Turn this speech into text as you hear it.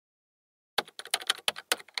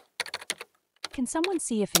Can someone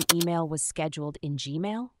see if an email was scheduled in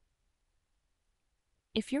Gmail?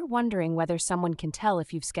 If you're wondering whether someone can tell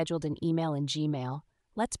if you've scheduled an email in Gmail,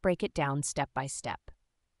 let's break it down step by step.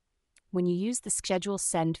 When you use the Schedule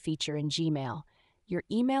Send feature in Gmail, your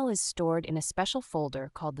email is stored in a special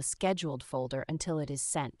folder called the Scheduled folder until it is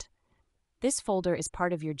sent. This folder is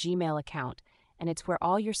part of your Gmail account, and it's where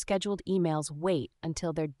all your scheduled emails wait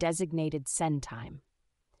until their designated send time.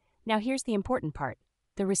 Now here's the important part.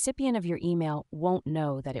 The recipient of your email won't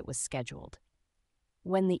know that it was scheduled.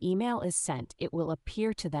 When the email is sent, it will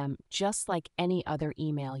appear to them just like any other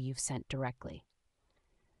email you've sent directly.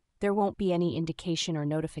 There won't be any indication or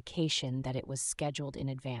notification that it was scheduled in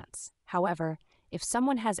advance. However, if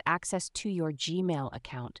someone has access to your Gmail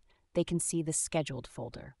account, they can see the Scheduled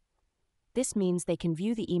folder. This means they can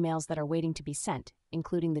view the emails that are waiting to be sent,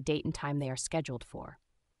 including the date and time they are scheduled for.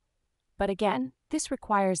 But again, this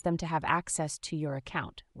requires them to have access to your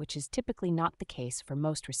account, which is typically not the case for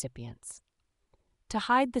most recipients. To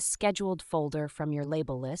hide the Scheduled folder from your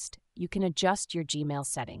label list, you can adjust your Gmail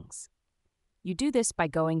settings. You do this by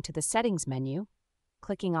going to the Settings menu,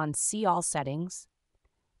 clicking on See All Settings,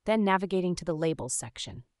 then navigating to the Labels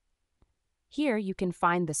section. Here you can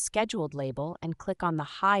find the Scheduled label and click on the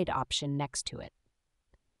Hide option next to it.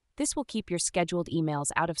 This will keep your scheduled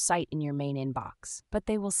emails out of sight in your main inbox, but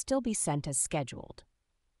they will still be sent as scheduled.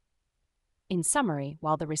 In summary,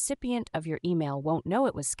 while the recipient of your email won't know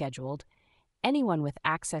it was scheduled, anyone with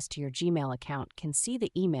access to your Gmail account can see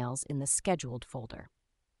the emails in the Scheduled folder.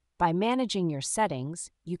 By managing your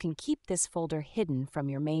settings, you can keep this folder hidden from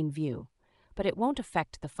your main view, but it won't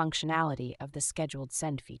affect the functionality of the Scheduled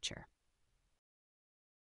Send feature.